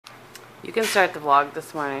You can start the vlog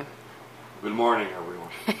this morning. Good morning, everyone.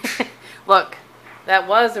 Look, that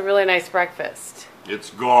was a really nice breakfast.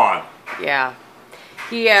 It's gone. Yeah.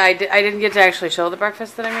 I didn't get to actually show the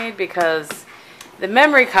breakfast that I made because the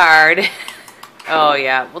memory card... Oh,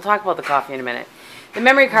 yeah. We'll talk about the coffee in a minute. The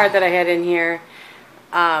memory card that I had in here,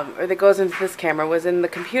 or that goes into this camera, was in the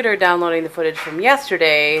computer downloading the footage from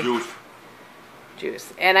yesterday.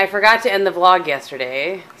 Juice. And I forgot to end the vlog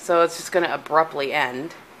yesterday, so it's just going to abruptly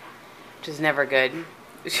end, which is never good.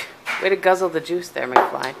 Way to guzzle the juice there,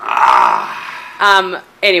 McFly.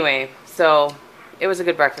 Anyway, so it was a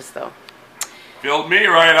good breakfast, though. Filled me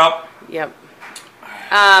right up. Yep.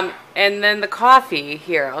 And then the coffee,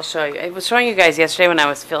 here, I'll show you. I was showing you guys yesterday when I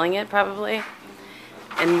was filling it, probably.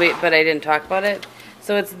 But I didn't talk about it.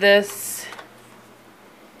 So it's this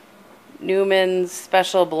Newman's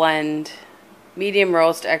Special Blend Medium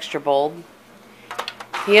Roast Extra Bold.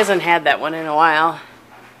 He hasn't had that one in a while.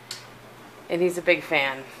 And he's a big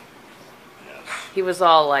fan. Yes. He was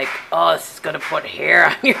all like, oh, this is going to put hair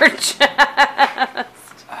on your chest.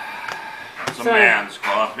 It's a man's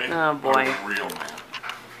coffee. Oh, boy. A real man.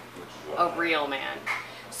 A real man.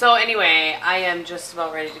 So anyway, I am just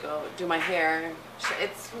about ready to go do my hair.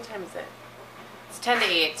 What time is it? It's 10 to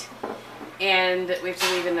 8. And we have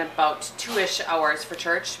to leave in about 2-ish hours for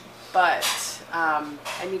church. But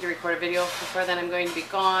I need to record a video before then. I'm going to be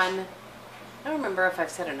gone. I don't remember if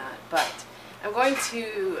I've said or not, but I'm going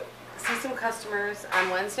to see some customers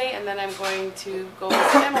on Wednesday, and then I'm going to go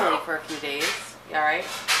visit Emily for a few days. You all right?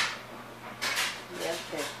 Yeah,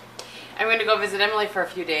 okay. I'm going to go visit Emily for a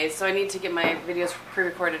few days, so I need to get my videos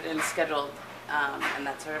pre-recorded and scheduled and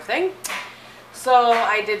that sort of thing. So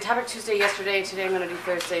I did Topic Tuesday yesterday. Today I'm going to do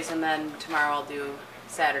Thursdays, and then tomorrow I'll do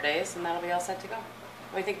Saturdays, and that'll be all set to go.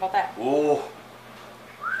 What do you think about that? Oh.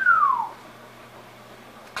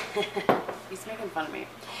 He's making fun of me.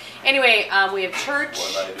 Anyway, we have church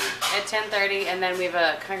at 10:30, and then we have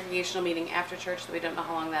a congregational meeting after church that we don't know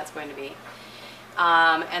how long that's going to be.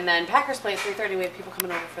 And then Packers play at 3:30. We have people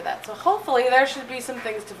coming over for that. So hopefully there should be some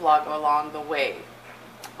things to vlog along the way.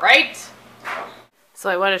 Right? So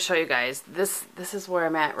I want to show you guys. This is where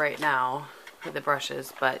I'm at right now with the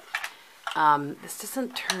brushes, but this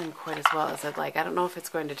doesn't turn quite as well as I'd like. I don't know if it's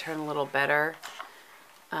going to turn a little better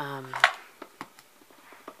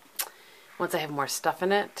once I have more stuff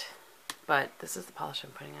in it. But this is the polish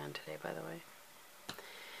I'm putting on today, by the way.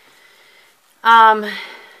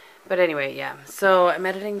 But anyway, yeah. So I'm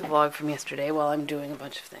editing the vlog from yesterday while I'm doing a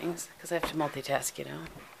bunch of things because I have to multitask, you know.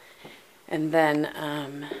 And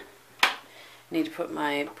then need to put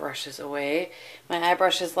my brushes away. My eye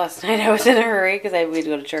brushes last night, I was in a hurry because I had to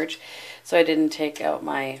go to church, so I didn't take out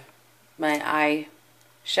my eye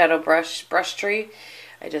shadow brush tree.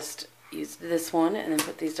 I just used this one and then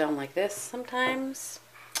put these down like this. Sometimes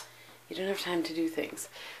you don't have time to do things.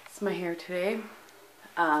 This is my hair today.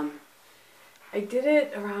 I did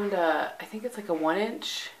it around I think it's like a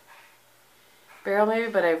 1-inch barrel maybe,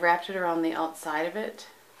 but I wrapped it around the outside of it.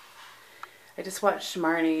 I just watched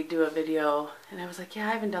Marnie do a video, and I was like, yeah,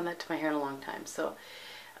 I haven't done that to my hair in a long time. So,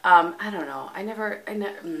 I don't know. I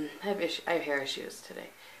have hair issues today.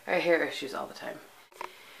 I have hair issues all the time.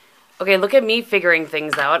 Okay, look at me figuring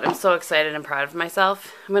things out. I'm so excited and proud of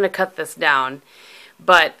myself. I'm going to cut this down.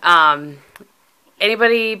 But,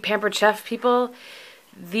 anybody Pampered Chef people,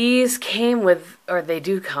 these came with, or they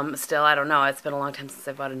do come still, I don't know. It's been a long time since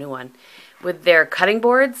I bought a new one. With their cutting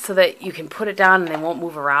boards so that you can put it down and they won't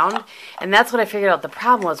move around. And that's what I figured out the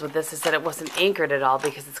problem was with this, is that it wasn't anchored at all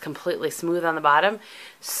because it's completely smooth on the bottom.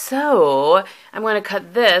 So I'm going to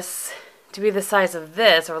cut this to be the size of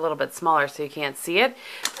this, or a little bit smaller so you can't see it,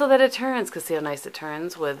 so that it turns, because see how nice it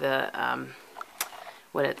turns with the,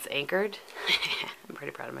 when it's anchored. I'm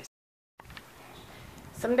pretty proud of myself.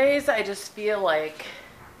 Some days I just feel like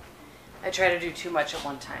I try to do too much at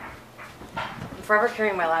one time. I'm forever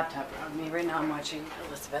carrying my laptop around me. Right now I'm watching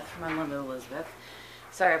Elizabeth from Unlimited Elizabeth.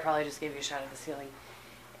 Sorry, I probably just gave you a shot of the ceiling.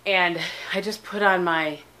 And I just put on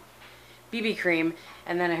my BB cream,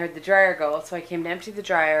 and then I heard the dryer go, so I came to empty the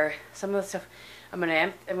dryer. Some of the stuff, I'm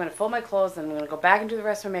gonna fold my clothes, and I'm gonna go back and do the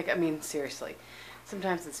rest of my makeup. I mean, seriously,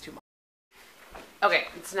 sometimes it's too much. Okay,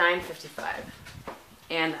 it's 9:55,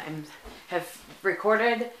 and I have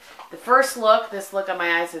recorded the first look. This look on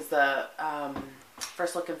my eyes is the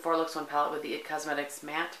first look in 4 Looks 1 palette with the IT Cosmetics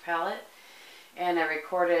matte palette. And I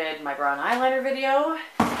recorded my brown eyeliner video.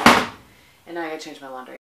 And now I gotta change my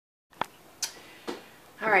laundry.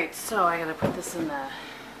 Alright, so I gotta put this in the...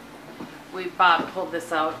 Bob pulled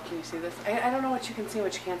this out. Can you see this? I don't know what you can see and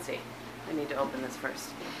what you can't see. I need to open this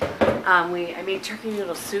first. I made turkey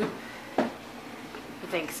noodle soup for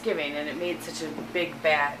Thanksgiving, and it made such a big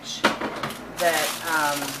batch that,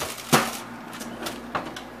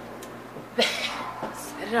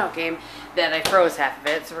 I don't know, game that I froze half of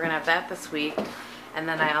it, so we're gonna have that this week. And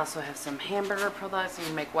then I also have some hamburger products. I'm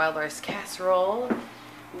gonna make wild rice casserole,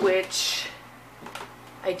 which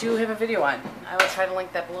I do have a video on. I will try to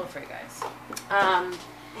link that below for you guys.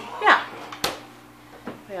 Yeah.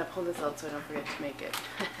 I gotta pull this out so I don't forget to make it.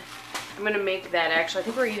 I'm gonna make that actually. I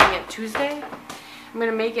think we're eating it Tuesday. I'm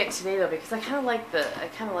gonna make it today though because I kind of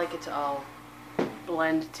like it to all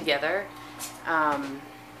blend together.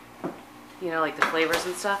 You know, like the flavors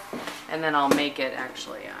and stuff. And then I'll make it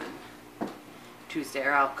actually on Tuesday,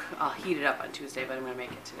 or I'll heat it up on Tuesday, but I'm gonna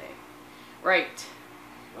make it today. Right.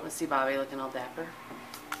 Let's see Bobby looking all dapper.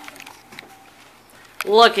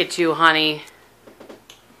 Look at you, honey.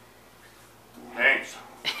 Thanks.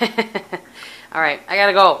 All right, I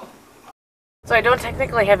gotta go. So I don't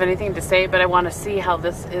technically have anything to say, but I want to see how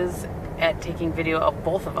this is at taking video of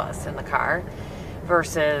both of us in the car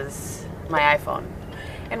versus my iPhone.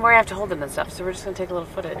 And where I have to hold it and stuff, so we're just gonna take a little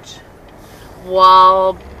footage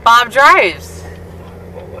while Bob drives.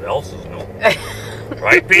 Well, what else is new?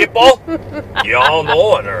 Right, people? You all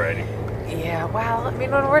know it already. Yeah, well, I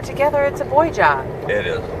mean, when we're together, it's a boy job. It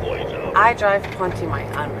is a boy job. I drive plenty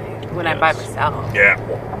when I'm by myself. Yeah.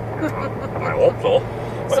 I hope so.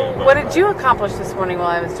 So what did you accomplish this morning while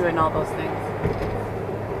I was doing all those things?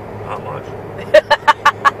 Not much.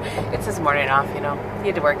 It's his morning off, you know. He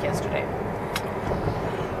had to work yesterday.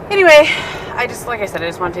 Anyway, like I said, I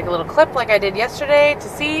just want to take a little clip like I did yesterday to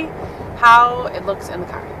see how it looks in the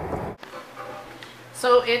car.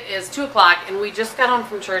 So it is 2 o'clock and we just got home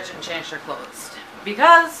from church and changed our clothes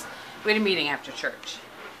because we had a meeting after church.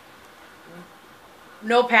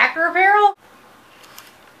 No Packer apparel?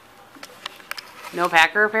 No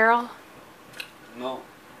Packer apparel? No.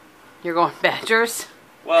 You're going Badgers?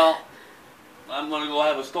 Well, I'm going to go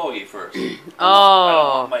have a stogie first. Oh. I don't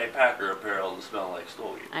want my Packer apparel to smell like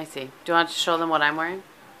stogie. I see. Do you want to show them what I'm wearing?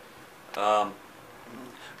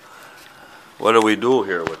 What do we do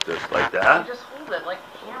here with this? Like that? Just hold it like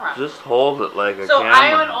a camera. Just hold it like a So camera. I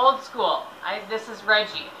am an old school. This is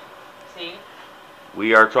Reggie. See?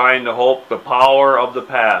 We are trying to hope the power of the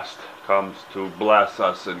past comes to bless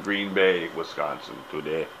us in Green Bay, Wisconsin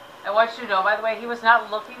today. I want you to know, by the way, he was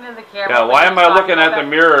not looking in the camera. Yeah, why am I looking at the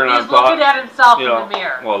mirror and He's I'm talking? looking at himself You in know, the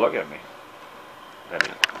mirror. well, look at me.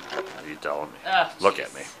 Are you telling me? Look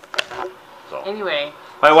at me. So. Anyway.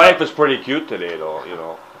 My wife is pretty cute today, though, you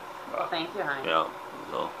know. Well, thank you, honey. Yeah.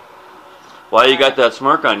 So. Why you got that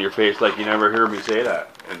smirk on your face like you never heard me say that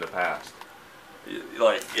in the past?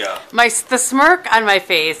 Like, yeah. The smirk on my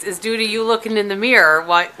face is due to you looking in the mirror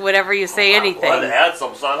whenever you say anything. Well,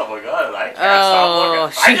 handsome son of a gun. I can't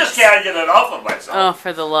stop looking. I just can't get enough of myself. Oh,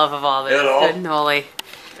 for the love of all this. You know? Good Nolly.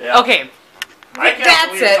 Yeah. Okay. I can't That's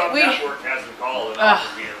believe it. some network hasn't called and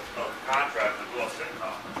offered me a contract to do a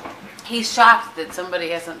sitcom or something. He's shocked that somebody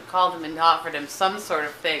hasn't called him and offered him some sort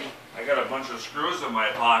of thing. I got a bunch of screws in my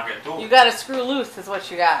pocket, too. You got to screw loose is what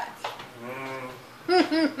you got.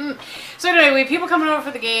 So anyway, we have people coming over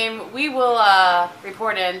for the game. We will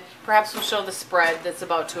report in. Perhaps we'll show the spread that's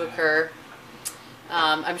about to occur.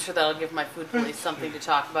 I'm sure that'll give my food police something to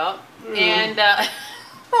talk about. And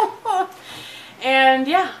and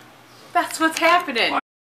yeah, that's what's happening.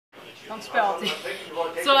 Don't spell it.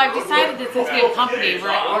 So I've decided that since we have company,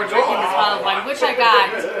 we're drinking this bottle of wine, which I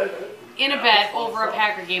got in a bet over a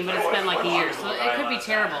Packer game, but it's been like a year, so it could be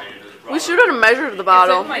terrible. We should have measured the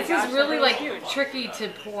bottle. This is really like tricky to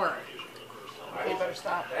pour. You better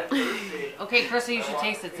stop. Okay, Krista, you should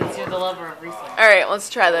taste it since you're the lover of Riesling. All right, let's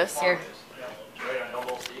try this. Here.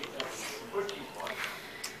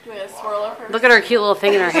 Do we have a swirler first? Look at her cute little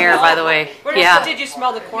thing in her hair, by the way. Yeah. Did you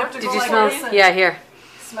smell the cork? Did you smell? Yeah, here.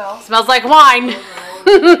 Smell. Smells like wine.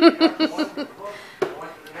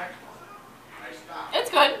 It's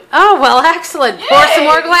good. Oh, well, excellent. Yay! Pour some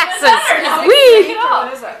more glasses. Whee!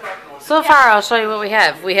 What is that? So far, I'll show you what we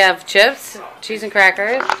have. We have chips, cheese and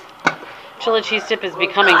crackers. Chili cheese dip is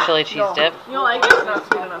becoming chili cheese dip. You don't like it? It's not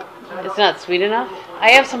sweet enough. It's not sweet enough? I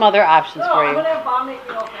have some other options for I'm you. going to have Bob make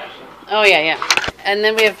me old-fashioned. Oh, yeah. And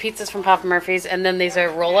then we have pizzas from Papa Murphy's, and then these are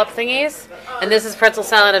roll-up thingies. And this is pretzel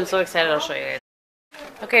salad. I'm so excited. I'll show you guys.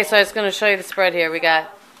 Okay, so I was going to show you the spread here. We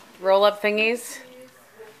got roll-up thingies,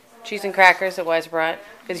 cheese and crackers that Wise brought,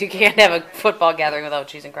 because you can't have a football gathering without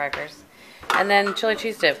cheese and crackers. And then chili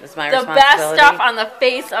cheese dip is my responsibility. The best stuff on the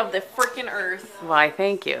face of the freaking earth. Why,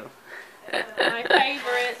 thank you. My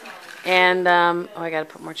favorite. And oh, I gotta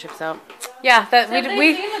put more chips out. Yeah, that Have they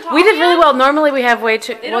we seen the tall did really man? well. Normally we have way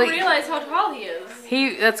too. They don't realize how tall he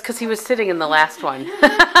is. That's because he was sitting in the last one.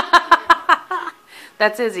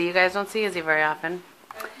 That's Izzy. You guys don't see Izzy very often.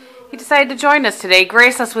 He decided to join us today,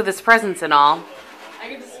 grace us with his presence and all. I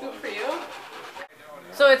get to scoop for you.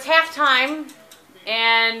 So it's halftime,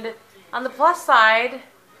 and on the plus side,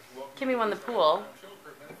 Kimmy won the pool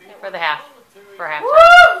for halftime.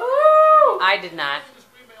 Woo! I did not.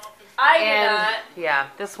 I did not. Yeah,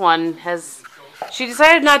 this one has. She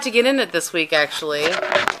decided not to get in it this week, actually,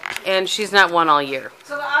 and she's not won all year.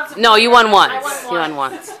 So the odds. No, you won once. I won You won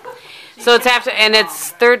once. So it's after, and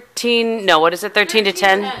it's 13. No, what is it? 13 to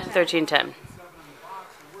 10. 13-10.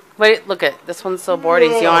 Wait, look at this one's so bored.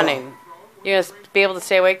 He's yawning. You gonna be able to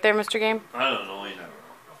stay awake there, Mr. Gehm? I don't know, you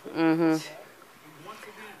know.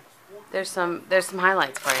 There's some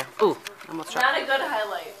highlights for you. Ooh, almost dropped. Not a good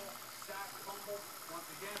highlight.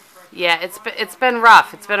 Yeah, it's been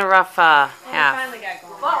rough. It's been a rough half. Finally got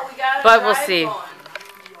going. Well, we got But we'll see.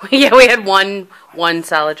 Yeah, we had one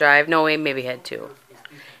solid drive. No, we maybe had two.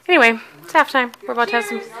 Anyway, it's halftime. We're about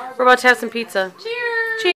to have some pizza.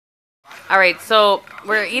 Cheers. All right, so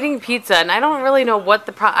we're eating pizza, and I don't really know what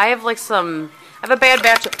I have a bad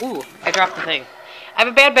batch of. Ooh, I dropped the thing. I have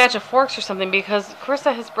a bad batch of forks or something because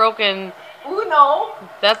Carissa has broken. Ooh, no.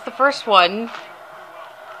 That's the first one.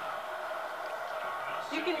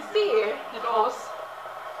 You can see the ghost.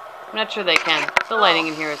 I'm not sure they can. The lighting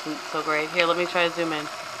in here isn't so great. Here, let me try to zoom in.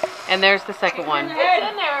 And there's the second one. It's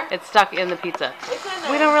in there. It's stuck in the pizza. It's in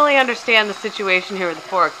there. We don't really understand the situation here with the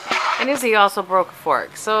fork. And Izzy also broke a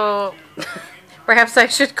fork. So perhaps I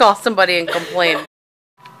should call somebody and complain.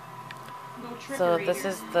 So this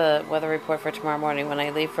is the weather report for tomorrow morning. When I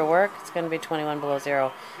leave for work, it's going to be 21 below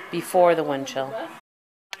zero before the wind chill.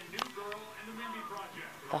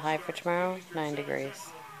 The high for tomorrow, 9 degrees.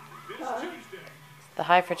 The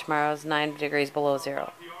high for tomorrow is 9 degrees below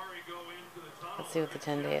zero. Let's see what the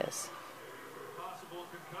 10-day is.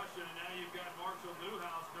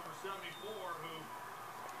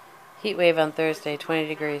 Heat wave on Thursday, 20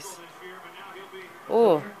 degrees.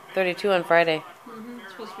 Ooh, 32 on Friday.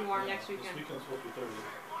 It's supposed to be warm next weekend.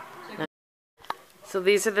 So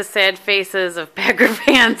these are the sad faces of Packer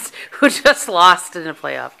fans who just lost in a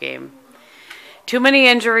playoff game. Too many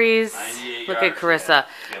injuries. Look at Carissa.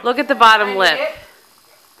 Look at the bottom lip.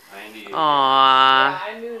 Aww.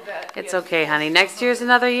 I knew that. It's okay, honey. Next year's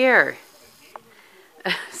another year.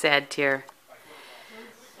 Sad tear.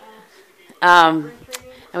 And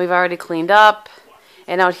we've already cleaned up.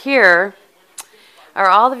 And out here are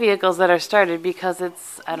all the vehicles that are started because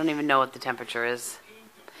it's, I don't even know what the temperature is.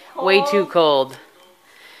 Way too cold.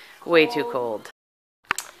 Way too cold.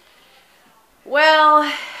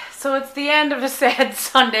 Well, so it's the end of a sad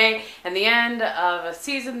Sunday and the end of a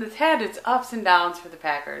season that's had its ups and downs for the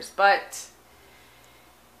Packers. But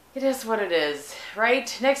it is what it is,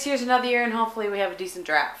 right? Next year's another year and hopefully we have a decent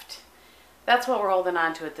draft. That's what we're holding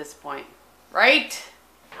on to at this point. Right?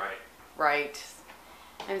 Right. Right.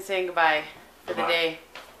 I'm saying goodbye for the day.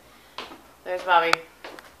 There's Bobby.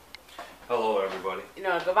 Hello, everybody.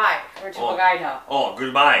 No, goodbye. We're to Bogaido. Oh,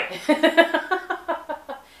 goodbye.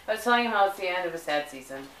 I was telling him how it's the end of a sad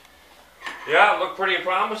season. Yeah, it looked pretty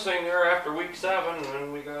promising there after week 7, and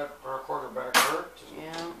then we got our quarterback hurt.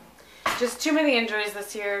 Yeah. Just too many injuries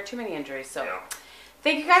this year. Too many injuries. So, Yeah.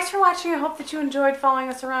 Thank you guys for watching. I hope that you enjoyed following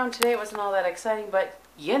us around today. It wasn't all that exciting, but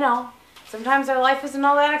you know, sometimes our life isn't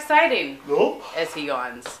all that exciting. Nope. As he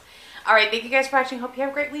yawns. All right, thank you guys for watching. Hope you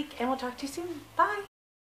have a great week, and we'll talk to you soon. Bye.